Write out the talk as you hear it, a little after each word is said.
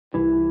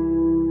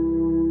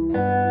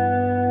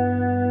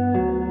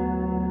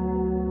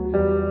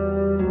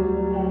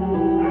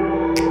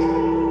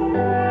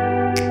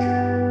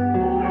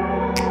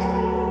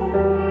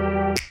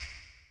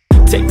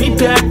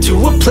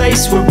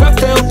place where I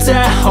felt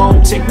at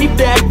home. Take me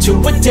back to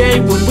a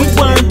day when we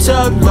weren't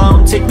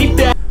alone. Take me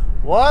back.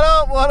 What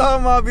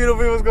up, my beautiful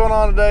people? What's going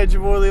on today? It's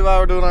your boy Levi.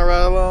 We're doing our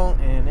ride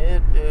along, and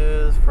it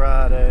is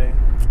Friday.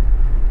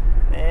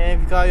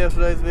 And if you caught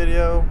yesterday's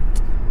video,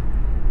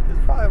 it's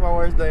probably my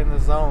worst day in the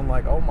zone.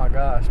 Like, oh my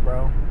gosh,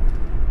 bro.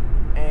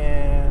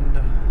 And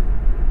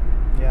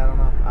yeah,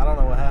 I don't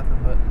know what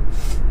happened,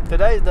 but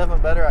today's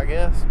definitely better, I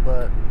guess.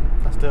 But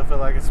I still feel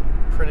like it's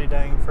pretty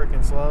dang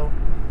freaking slow.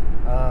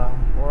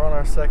 We're on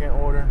our second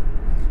order,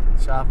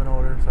 shopping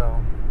order,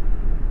 so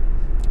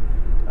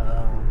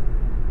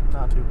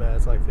not too bad.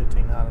 It's like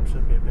 15 items.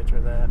 Should be a picture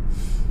of that.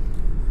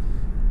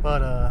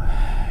 But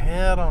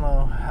yeah, I don't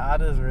know. I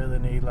just really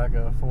need like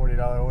a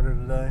 $40 order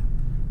today.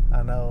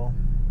 I know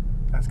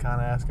that's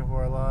kind of asking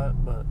for a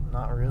lot, but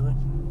not really.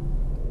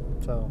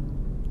 So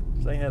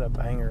they had a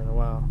banger in a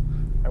while.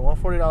 That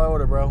 $140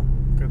 order, bro,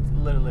 could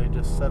literally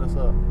just set us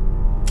up.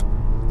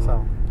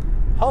 So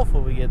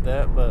hopefully we get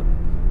that. But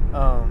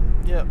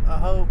yeah, I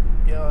hope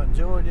y'all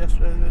enjoyed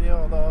yesterday's video,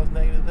 although I was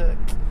negative that.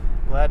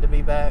 Glad to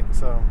be back.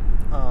 So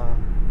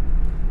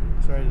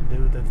just ready to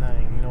do the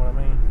thing, you know what I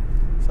mean?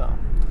 So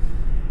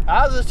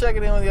I was just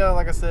checking in with y'all,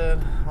 like I said,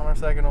 on our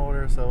second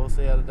order, so we'll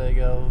see how the day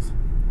goes.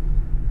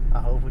 I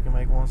hope we can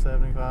make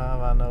 175.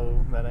 I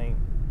know that ain't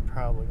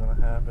probably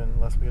gonna happen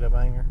unless we get a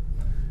banger,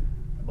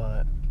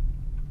 but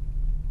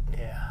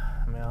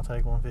yeah, I mean, I'll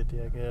take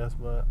 150, I guess,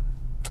 but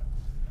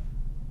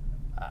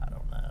I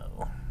don't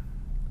know.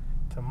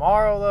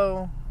 Tomorrow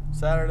though,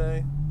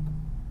 Saturday,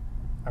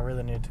 I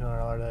really need a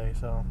 $200 day,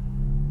 so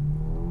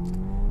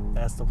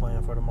that's the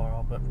plan for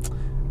tomorrow. But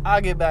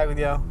I'll get back with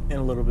y'all in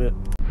a little bit.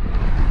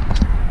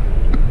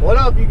 What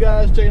up, you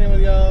guys? Checking in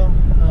with y'all.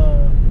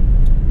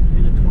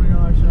 Did a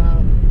 $20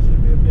 shop.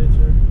 Should be a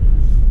picture.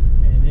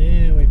 And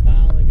then we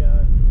finally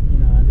got, you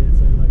know, I did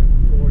say like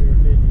a 40 or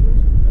 50,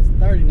 which that's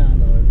 $39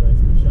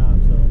 basically shop.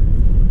 So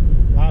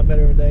a lot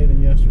better of a day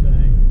than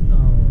yesterday. I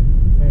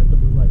think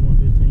it was like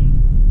 115.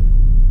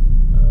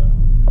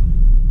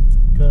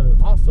 Cause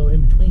also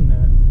in between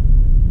that,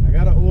 I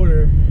got an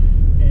order.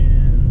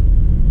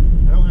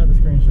 I don't have the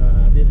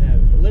screenshot. I did have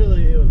it, but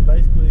literally it was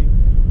basically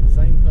the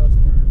same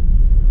customer,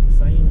 the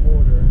same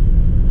order,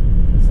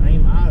 the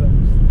same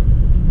items,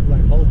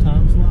 like both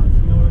time slots.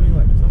 You know what I mean?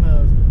 Like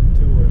somehow it's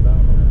two orders. I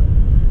don't know how.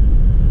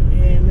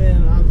 And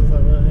then I was just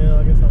like, well, hell,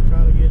 I guess I'll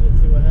try to get it,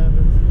 see what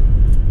happens.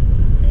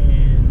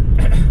 And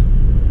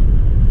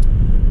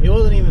it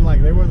wasn't even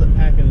like they wasn't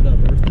packing it up.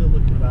 They were still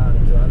looking for the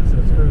items. So I just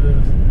said, screw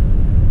this,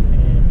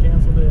 and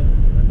canceled it.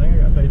 I think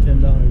I got paid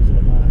 $10 is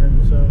what my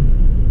earnings showed.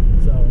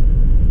 So.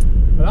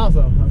 But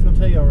also, I was gonna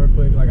tell y'all real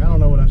quick, like I don't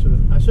know what I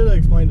should have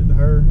explained it to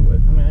her, but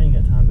I mean I ain't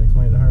got time to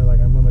explain it to her like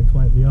I'm gonna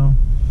explain it to y'all.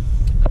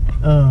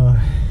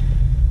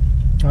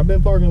 I've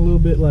been parking a little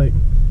bit like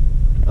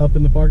up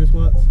in the parking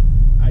spots.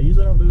 I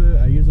usually don't do it.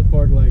 I usually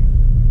park like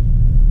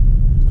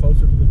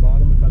closer to the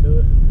bottom if I do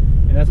it.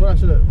 And that's what I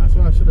should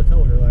have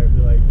told her, like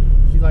be like,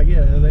 she's like,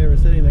 yeah, they ever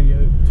said anything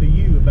to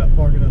you about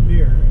parking up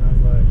here? And I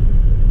was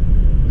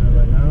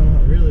like, no,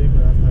 not really.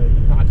 But I was like,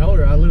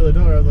 I literally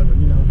told her, I was like, well,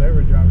 you know, if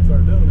every driver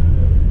started doing it,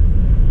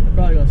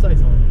 probably gonna say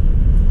something.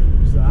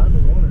 So I was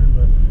just wondering,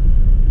 but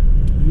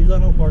usually I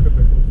don't park up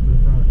there close to the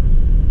front.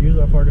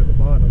 Usually I park at the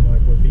bottom,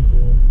 like where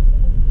people,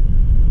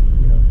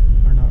 you know,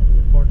 are not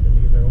really parking to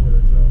get their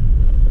order. So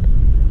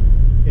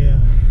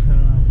yeah, I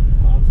don't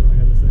know. Obviously,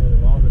 like I just said,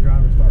 if all the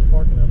drivers start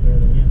parking up there,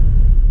 then yeah,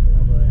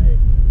 they're gonna be like, hey,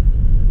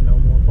 no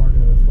more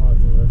parking in the spots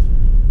unless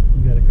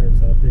you got a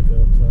curbside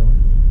pickup. So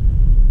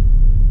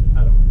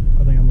I don't know.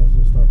 I think I must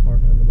just start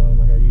parking at the bottom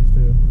like I used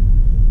to,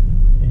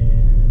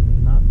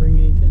 and not bring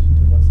any attention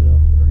to myself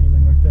or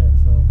anything like that.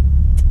 So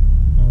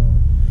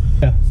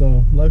yeah,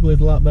 so luckily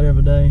it's a lot better of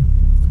a day.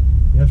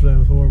 Yesterday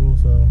was horrible,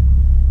 so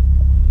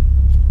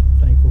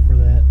thankful for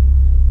that,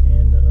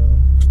 and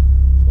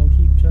just gonna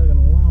keep chugging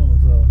along.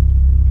 So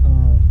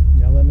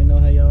y'all let me know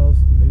how y'all's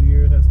New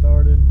Year has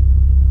started.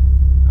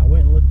 I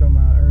went and looked on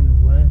my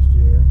earnings last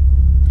year.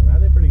 I mean, I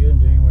did pretty good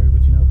in January,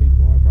 but you know,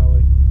 people are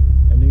probably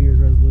have New Year's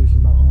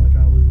resolutions, not only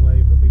trying to lose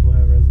weight, but people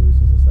have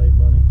resolutions to save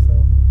money. So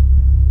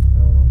I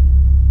don't know.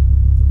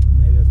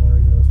 Maybe that's one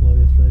reason it was slow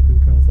yesterday.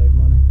 People trying to save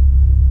money,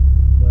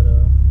 but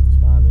it's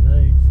fine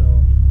today. So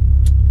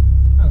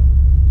I don't know.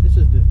 It's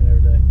just different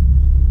every day.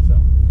 So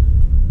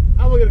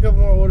I'm gonna get a couple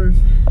more orders,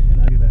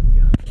 and I'll get back with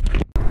you.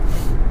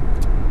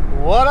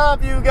 What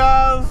up, you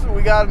guys?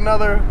 We got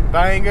another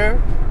banger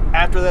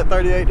after that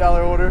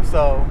 $38 order.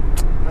 So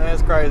man,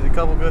 it's crazy. A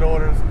couple good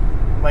orders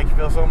make you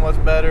feel so much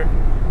better,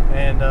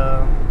 and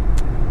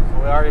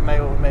we already made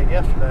what we made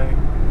yesterday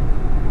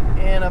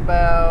in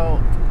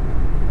about.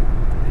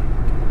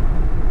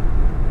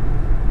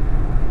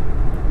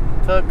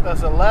 Took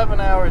us 11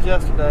 hours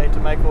yesterday to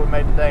make what we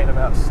made today in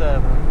about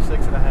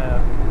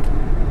 6.5.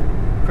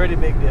 Pretty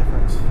big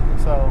difference.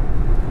 So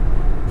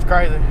it's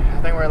crazy.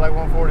 I think we're at like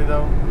 140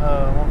 though,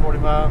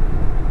 145.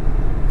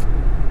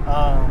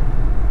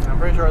 I'm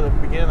pretty sure at the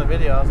beginning of the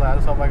video I was like, I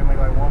just hope I can make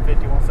like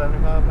 150,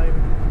 175 maybe.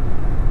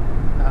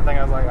 And I think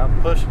I was like,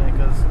 I'm pushing it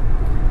because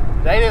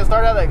Day didn't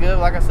start out that good.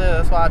 Like I said,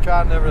 that's why I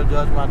try never to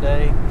judge my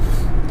day.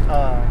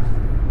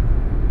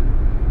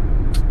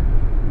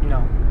 You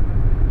know,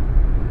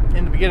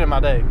 in the beginning of my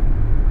day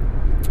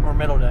or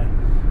middle day,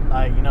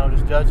 like, you know,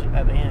 just judge it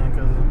at the end,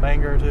 because a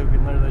banger or two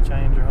can literally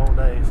change your whole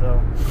day.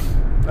 So,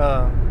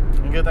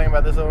 the good thing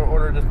about this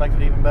order just makes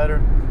it even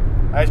better.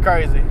 It's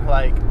crazy.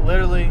 Like,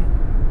 literally,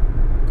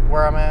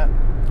 where I'm at,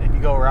 if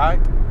you go right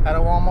at a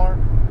Walmart,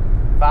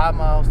 5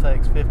 miles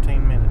takes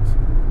 15 minutes.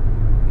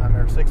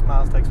 Or 6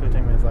 miles takes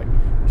 15 minutes. Like,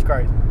 it's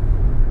crazy.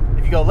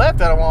 If you go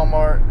left at a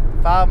Walmart,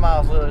 5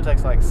 miles literally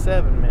takes like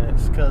 7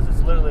 minutes, because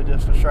it's literally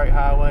just a straight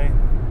highway.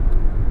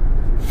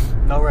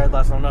 No red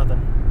lights, no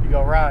nothing. You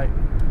go right,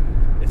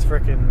 it's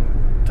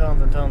freaking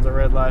tons and tons of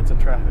red lights and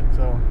traffic.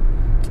 So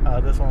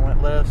this one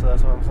went left, so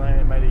that's what I'm saying.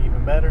 It made it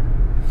even better.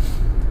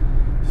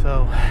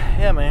 So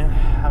yeah, man,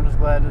 I'm just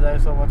glad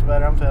today's so much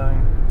better. I'm telling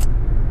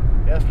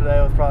you,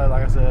 yesterday was probably,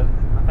 like I said,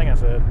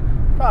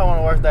 probably one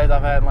of the worst days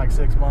I've had in like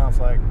 6 months.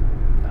 Like,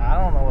 I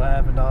don't know what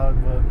happened, dog,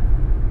 but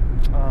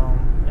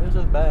it was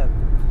just bad.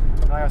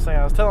 Like I was saying,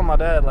 I was telling my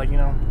dad, like, you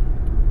know,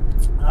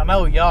 I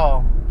know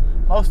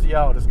most of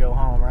y'all just go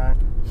home, right?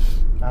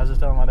 I was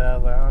just telling my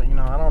dad, like, you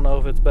know, I don't know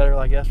if it's better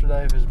like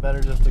yesterday, if it's better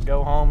just to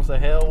go home and say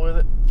hell with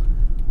it,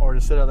 or to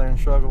sit out there and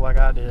struggle like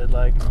I did.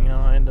 Like, you know,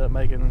 I ended up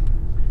making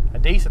a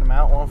decent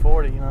amount,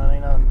 140, you know, it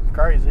ain't nothing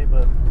crazy,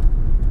 but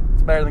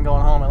it's better than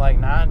going home at like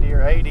 90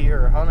 or 80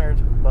 or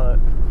 100, but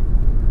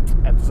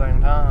at the same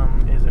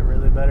time, is it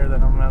really better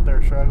than I'm out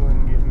there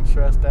struggling, getting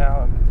stressed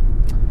out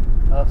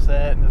and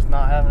upset and just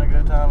not having a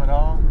good time at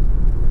all?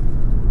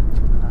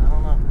 I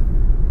don't know.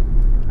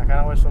 I kind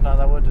of wish sometimes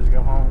I would just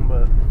go home,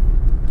 but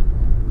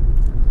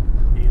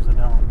usually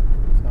don't.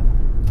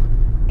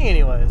 So,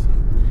 anyways,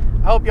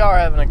 I hope y'all are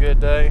having a good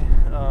day.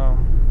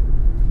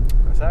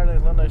 Saturday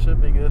and Sunday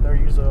should be good. They're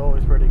usually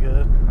always pretty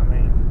good. I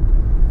mean,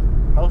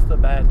 most of the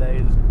bad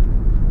days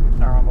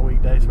are on the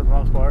weekdays for the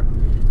most part.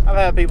 I've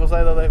had people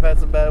say that they've had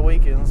some bad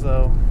weekends,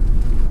 so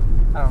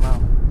I don't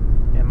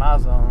know. In my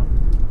zone,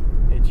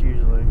 it's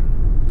usually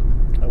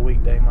a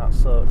weekday might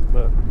suck,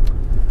 but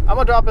I'm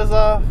gonna drop this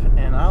off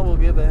and I will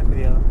get back with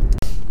y'all.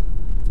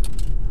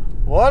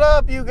 What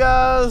up, you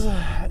guys?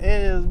 It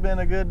has been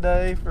a good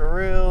day for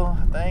real.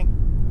 Thank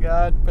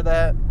God for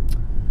that.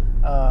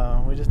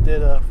 We just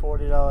did a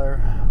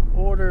 $40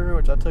 order,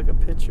 which I took a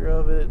picture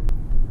of it.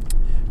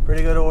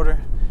 Pretty good order.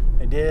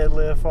 They did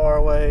live far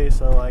away,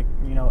 so, like,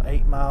 you know,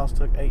 8 miles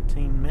took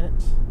 18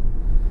 minutes.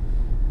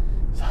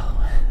 So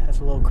that's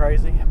a little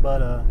crazy,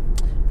 but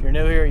if you're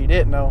new here, you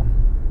didn't know.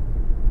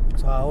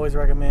 So I always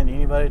recommend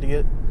anybody to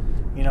get,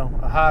 you know,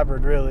 a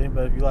hybrid, really.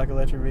 But if you like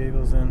electric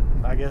vehicles,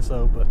 then I guess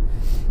so. But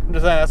I'm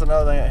just saying, that's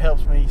another thing that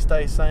helps me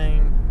stay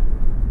sane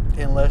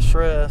and less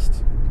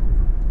stressed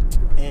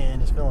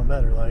and just feeling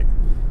better. Like,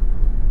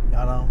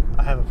 I know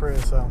I have a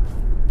Prius, so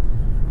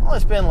I only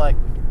spend, like,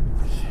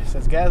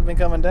 since gas has been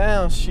coming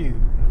down, shoot,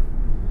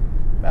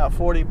 about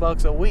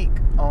 $40 a week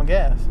on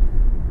gas.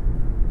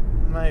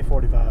 Maybe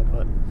 45,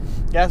 but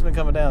gas has been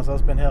coming down, so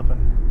it's been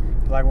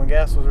helping. Like, when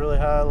gas was really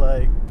high,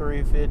 like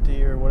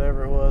 $3.50 or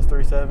whatever it was,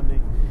 $3.70,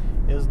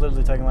 it was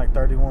literally taking like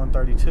 $31,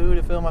 $32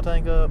 to fill my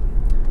tank up,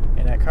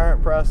 and at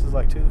current price is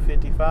like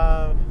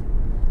 $2.55.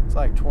 It's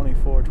like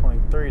 $24,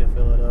 $23 to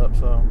fill it up.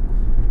 So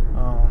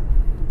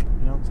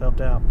you know, it's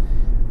helped out.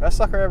 If that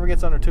sucker ever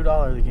gets under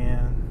 $2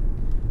 again,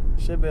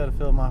 should be able to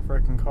fill my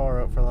freaking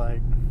car up for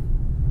like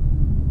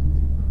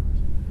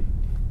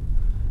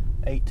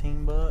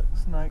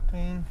 $18,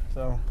 19.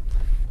 So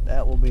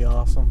that will be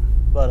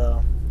awesome.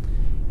 But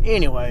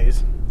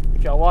anyways,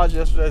 if y'all watched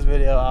yesterday's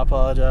video, I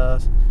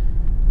apologize.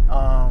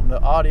 The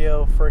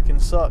audio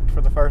freaking sucked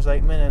for the first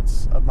 8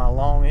 minutes of my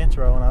long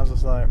intro, and I was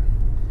just like,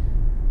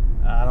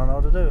 I don't know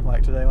what to do.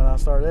 Like, today when I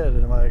started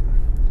editing, like,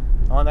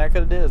 the only thing I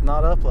could have did is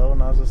not upload,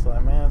 and I was just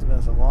like, man, it's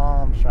been so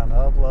long, I'm just trying to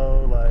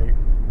upload. Like,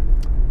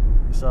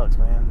 it sucks,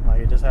 man.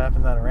 Like, it just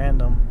happens at a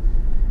random.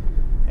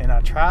 And I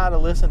try to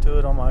listen to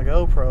it on my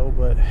GoPro,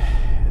 but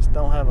it just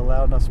don't have a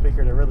loud enough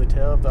speaker to really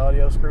tell if the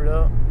audio's screwed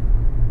up.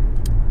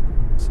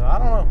 So I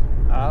don't know.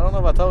 I don't know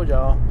if I told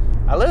y'all.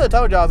 I literally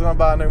told y'all I was going to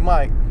buy a new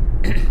mic.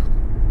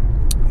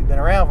 It's been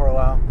around for a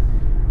while.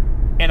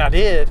 And I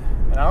did.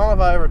 And I don't know if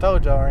I ever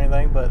told y'all or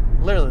anything, but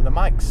literally the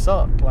mic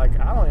sucked. Like,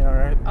 I don't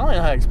even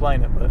know how to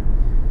explain it, but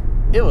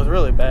it was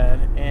really bad.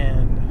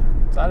 And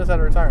so I just had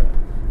to return it.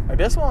 Like,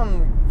 this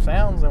one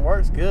sounds and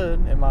works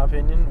good, in my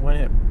opinion. When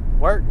it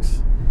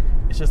works,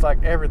 it's just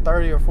like every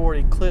 30 or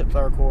 40 clips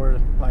I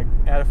record, like,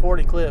 out of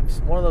 40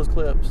 clips, one of those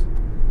clips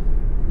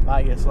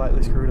might get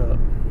slightly screwed up.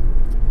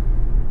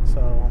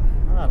 So,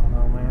 I don't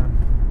know, man.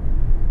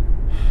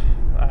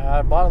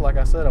 I bought, like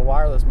I said, a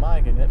wireless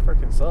mic, and it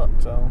freaking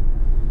sucked. So,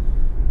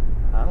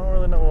 I don't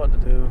really know what to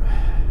do.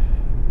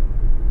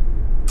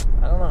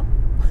 I don't know.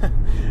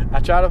 I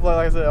try to play,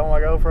 like I said, on my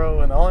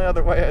GoPro, and the only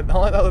other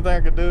thing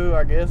I could do,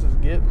 I guess, is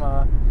get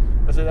my.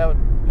 I said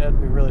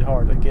that'd be really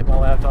hard to get my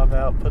laptop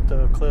out, put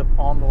the clip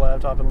on the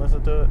laptop, and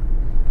listen to it.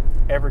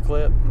 Every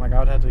clip, like, I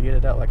would have to get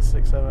it out like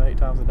 6, 7, 8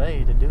 times a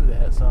day to do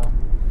that. So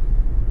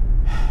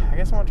I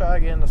guess I'm gonna try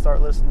again to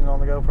start listening on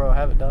the GoPro. I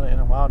haven't done it in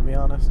a while, to be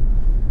honest,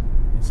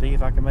 and see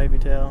if I can maybe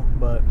tell.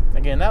 But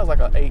again, that was like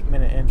an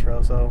 8-minute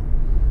intro, so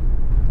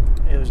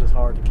it was just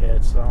hard to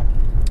catch. So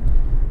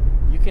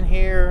you can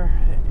hear,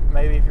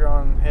 maybe if you're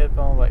on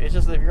headphones, like it's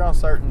just if you're on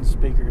certain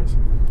speakers,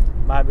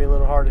 it might be a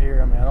little hard to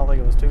hear. I mean, I don't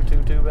think it was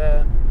too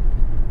bad,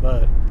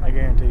 but I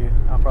guarantee you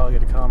I'll probably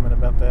get a comment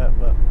about that.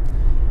 But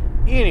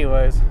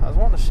anyways, I was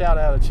wanting to shout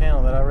out a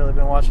channel that I've really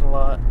been watching a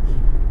lot.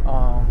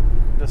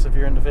 Just if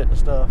you're into fitness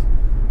stuff,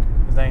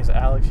 his name's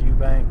Alex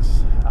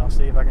Eubanks. I'll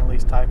see if I can at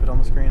least type it on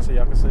the screen so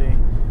y'all can see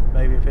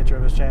maybe a picture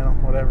of his channel,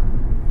 whatever.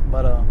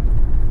 But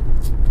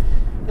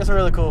it's a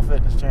really cool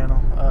fitness channel.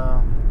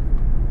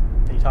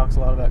 He talks a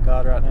lot about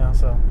God right now,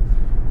 so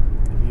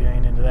if you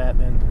ain't into that,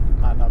 then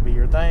it might not be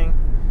your thing.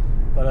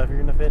 But if you're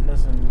into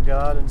fitness and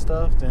God and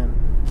stuff, then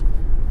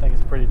I think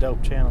it's a pretty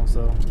dope channel,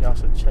 so y'all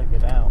should check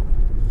it out.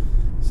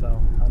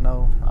 So I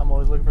know I'm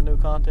always looking for new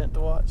content to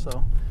watch, so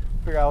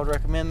I figure I would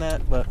recommend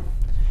that. But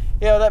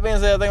yeah, with that being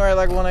said, I think we're at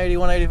like 180,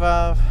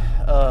 185.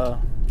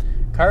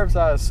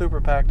 Curbside is super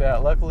packed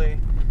out. Luckily,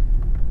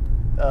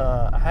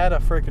 I had a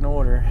freaking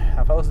order.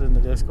 I posted in the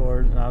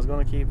Discord, and I was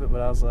going to keep it, but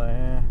I was like,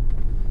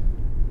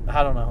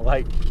 I don't know.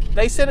 Like,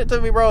 they sent it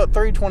to me, bro, at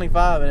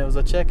 3:25, and it was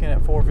a check-in at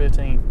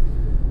 4:15.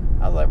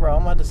 I was like, bro,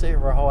 I'm about to sit here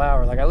for a whole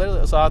hour. Like,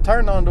 so I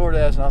turned on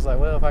DoorDash, and I was like,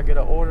 well, if I get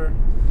an order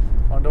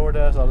on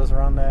DoorDash, I'll just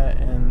run that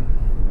and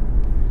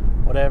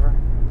whatever.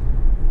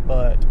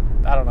 But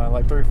I don't know,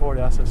 like 3:40,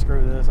 I said,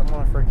 screw this. I'm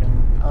gonna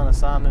freaking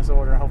unassign this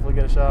order and hopefully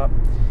get a shop.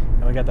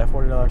 And we got that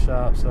 $40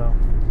 shop, so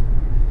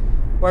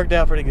worked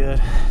out pretty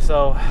good.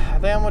 So I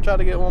think I'm gonna try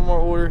to get one more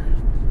order.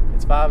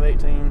 It's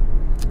 5:18,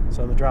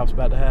 so the drop's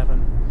about to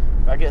happen.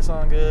 If I get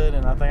something good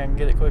and I think I can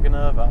get it quick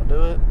enough, I'll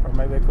do it, or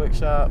maybe a quick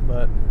shop.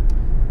 But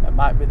that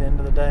might be the end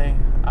of the day.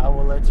 I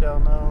will let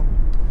y'all know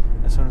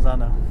as soon as I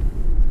know.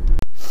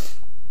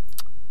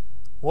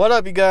 What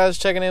up, you guys?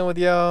 Checking in with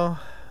y'all.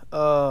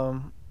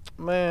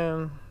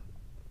 Man,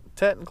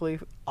 technically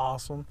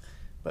awesome,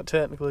 but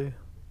technically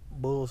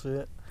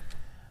bullshit.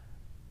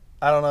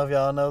 I don't know if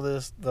y'all know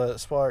this, but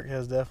Spark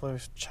has definitely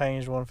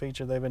changed one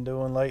feature they've been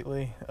doing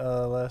lately.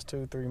 Last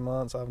 2-3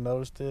 months, I've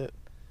noticed it.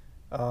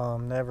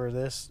 Never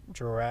this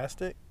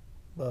drastic,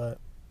 but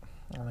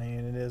I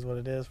mean, it is what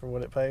it is for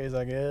what it pays,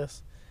 I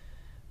guess.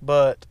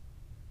 But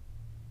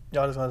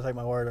y'all just want to take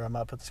my word, or I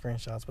might put the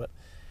screenshots. But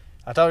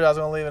I told you I was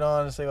going to leave it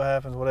on to see what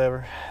happens,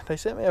 whatever. They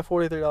sent me a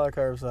 $43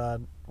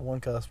 curbside, one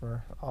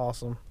customer.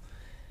 Awesome.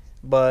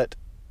 But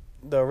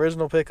the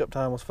original pickup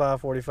time was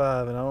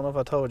 5:45, and I don't know if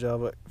I told y'all,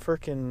 but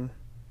freaking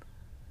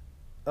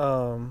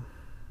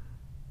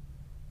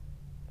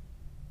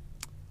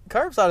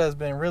curbside has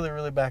been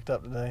really backed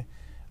up today.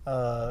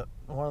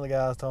 One of the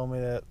guys told me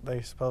that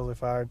they supposedly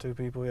fired 2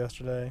 people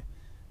yesterday,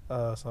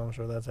 so I'm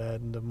sure that's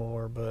adding to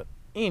more. But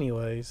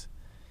anyways,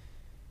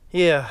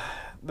 yeah,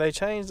 they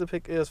changed the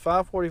pick. It was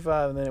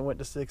 5:45, and then it went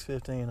to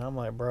 6:15. I'm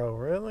like, bro,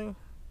 really?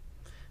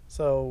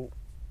 So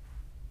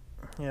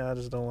yeah, I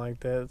just don't like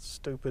that. It's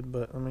stupid,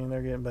 but I mean,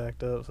 they're getting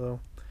backed up,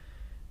 so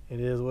it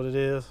is what it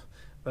is.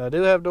 But I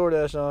do have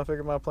DoorDash on. I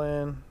figured my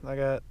plan, I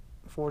got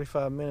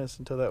 45 minutes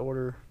until that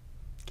order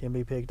can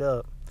be picked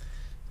up.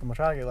 I'm going to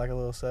try to get like a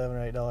little $7 or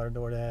 $8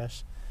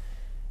 DoorDash.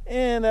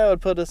 And that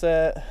would put us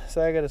at,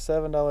 say I got a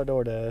 $7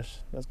 DoorDash.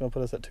 That's going to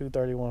put us at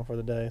 $231 for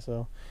the day.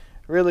 So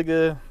really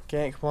good.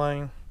 Can't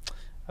complain.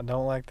 I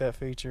don't like that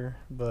feature,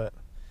 but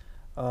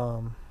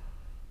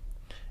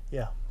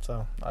yeah.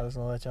 So I just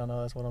want to let y'all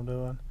know that's what I'm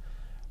doing.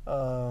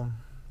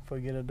 If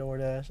we get a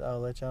DoorDash, I'll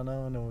let y'all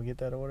know, and then we get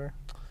that order,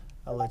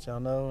 I'll let y'all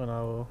know, and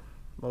I will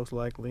most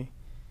likely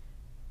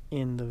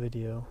end the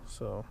video.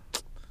 So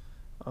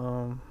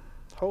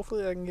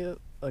hopefully I can get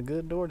a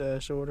good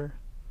DoorDash order.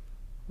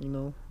 You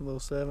know, a little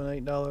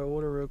 $7, $8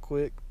 order real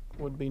quick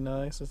would be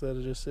nice instead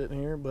of just sitting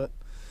here. But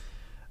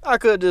I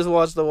could just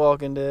watch The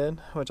Walking Dead,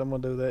 which I'm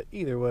gonna do that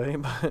either way.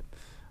 But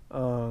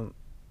I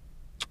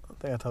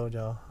think I told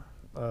y'all,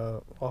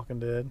 Walking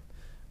Dead,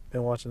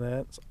 been watching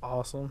that. It's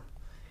awesome.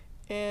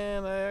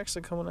 And they're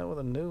actually coming out with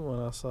a new one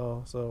I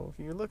saw. So if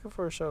you're looking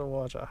for a show to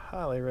watch, I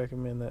highly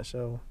recommend that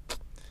show.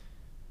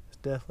 It's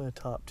definitely a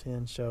top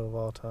 10 show of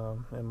all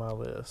time in my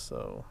list.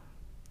 So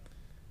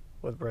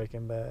with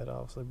Breaking Bad,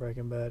 obviously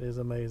Breaking Bad is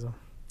amazing.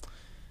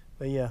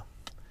 But yeah,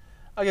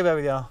 I'll get back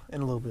with y'all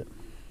in a little bit.